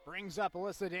Brings up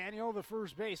Alyssa Daniell, the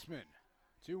first baseman.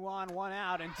 2 on, 1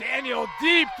 out, and Daniell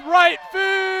deep right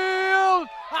field!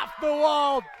 Off the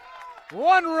wall,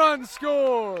 1 run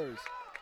scores!